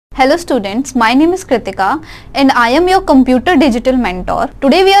Hello students, my name is Kritika and I am your computer digital mentor.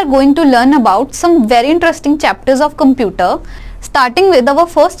 Today we are going to learn about some very interesting chapters of computer, starting with our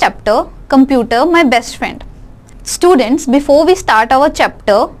first chapter, Computer, My Best Friend. Students, before we start our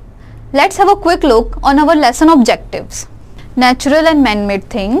chapter, let's have a quick look on our lesson objectives. Natural and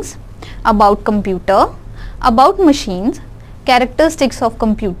man-made things, about computer, about machines, characteristics of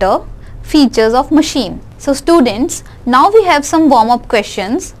computer, features of machine. So students, now we have some warm-up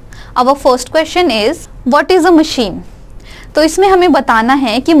questions. Our first question is, what is a machine? तो इसमें हमें बताना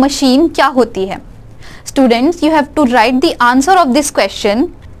है कि machine क्या होती है. Students, you have to write the answer of this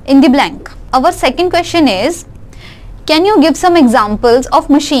question in the blank. Our second question is, can you give some examples of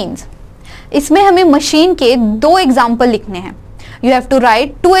machines? इसमें हमें मशीन के दो एग्जाम्पल लिखने हैं. You have to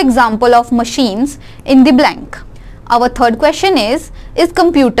write two example of machines in the blank. Our third question is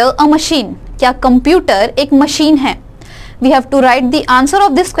computer a machine? क्या computer एक machine है? We have to write the answer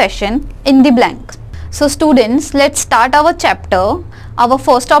of this question in the blank. So students, let's start our chapter. Our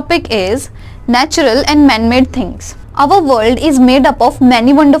first topic is natural and man-made things. Our world is made up of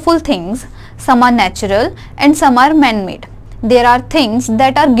many wonderful things. Some are natural and some are man-made. There are things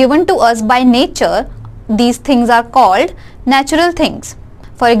that are given to us by nature. These things are called natural things.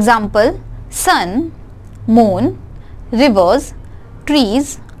 For example, sun, moon, rivers,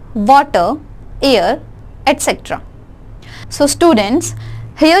 trees, water, air, etc. So students,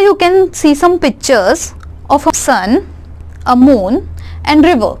 here you can see some pictures of a sun, a moon and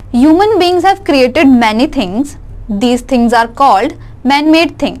river. Human beings have created many things. These things are called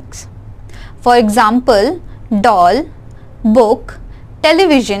man-made things. For example, doll, book,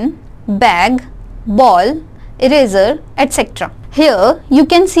 television, bag, ball, eraser, etc. Here you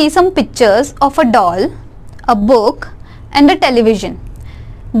can see some pictures of a doll, a book and a television.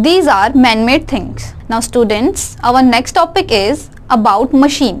 These are man-made things. Now students, our next topic is about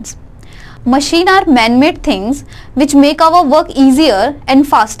machines. Machines are man-made things which make our work easier and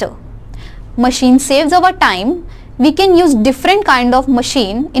faster. Machine saves our time. We can use different kind of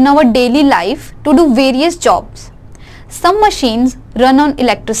machine in our daily life to do various jobs. Some machines run on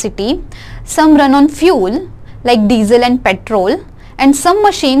electricity, some run on fuel like diesel and petrol, and some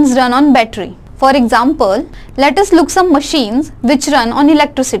machines run on battery. For example, let us look some machines which run on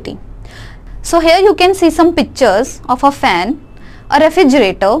electricity. So here you can see some pictures of a fan, a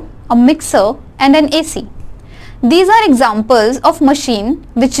refrigerator, a mixer and an AC. These are examples of machine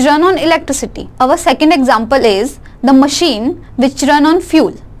which run on electricity. Our second example is the machine which run on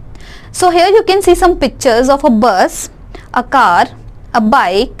fuel. So here you can see some pictures of a bus, a car, a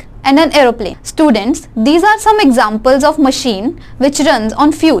bike and an aeroplane. Students, these are some examples of machine which runs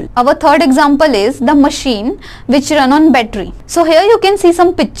on fuel. Our third example is the machine which run on battery. So here you can see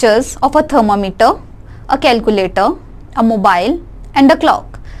some pictures of a thermometer, a calculator, a mobile and a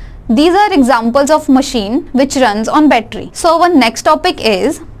clock. These are examples of machine which runs on battery. So our next topic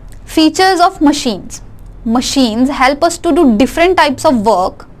is features of machines. Machines help us to do different types of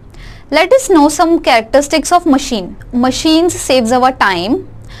work. Let us know some characteristics of machine. Machines saves our time.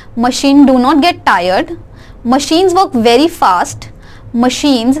 Machines do not get tired. Machines work very fast.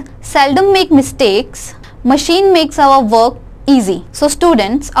 Machines seldom make mistakes. Machine makes our work easy. So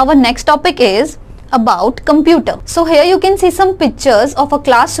students, our next topic is about computer. So here you can see some pictures of a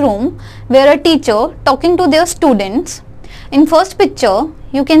classroom where a teacher talking to their students. In first picture,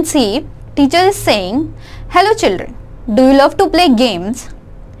 you can see teacher is saying, "Hello children, do you love to play games?"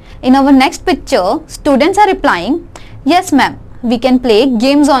 In our next picture, students are replying, "Yes ma'am, we can play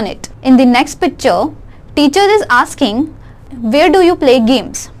games on it." In the next picture, teacher is asking, "Where do you play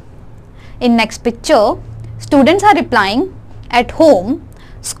games?" In next picture, students are replying, "At home,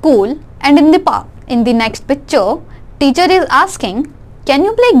 school and in the park." In the next picture, teacher is asking, "Can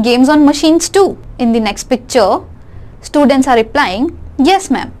you play games on machines too?" In the next picture, students are replying,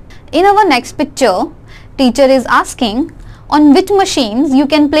 "Yes ma'am." In our next picture, teacher is asking, "On which machines you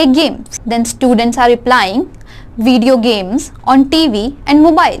can play games?" Then students are replying, "Video games on TV and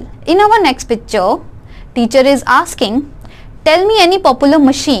mobile." In our next picture, teacher is asking, "Tell me any popular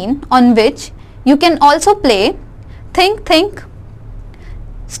machine on which you can also play. Think.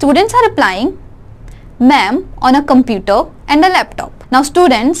 Students are replying, "Ma'am, on a computer and a laptop." Now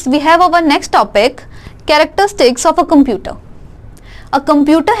students, we have our next topic, characteristics of a computer. A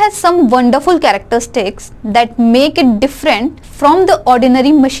computer has some wonderful characteristics that make it different from the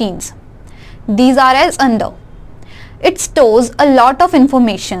ordinary machines. These are as under. It stores a lot of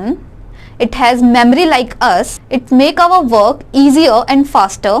information. It has memory like us. It makes our work easier and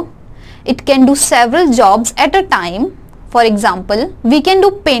faster. It can do several jobs at a time. For example, we can do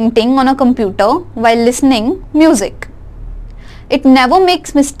painting on a computer while listening music. It never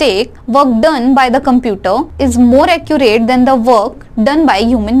makes mistake. Work done by the computer is more accurate than the work done by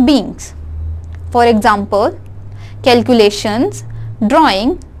human beings. For example, calculations,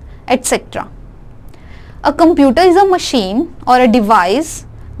 drawing, etc. A computer is a machine or a device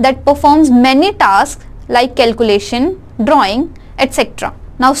that performs many tasks like calculation, drawing, etc.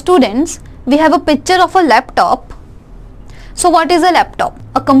 Now students, we have a picture of a laptop. So what is a laptop?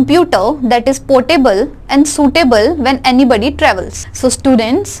 A computer that is portable and suitable when anybody travels. So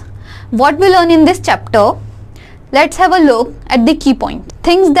students, what we learn in this chapter? Let's have a look at the key points.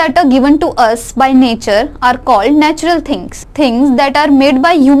 Things that are given to us by nature are called natural things. Things that are made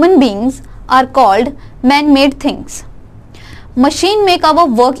by human beings are called man-made things. Machine make our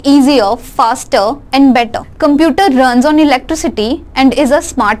work easier, faster and better. Computer runs on electricity and is a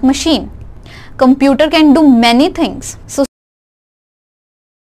smart machine. Computer can do many things. So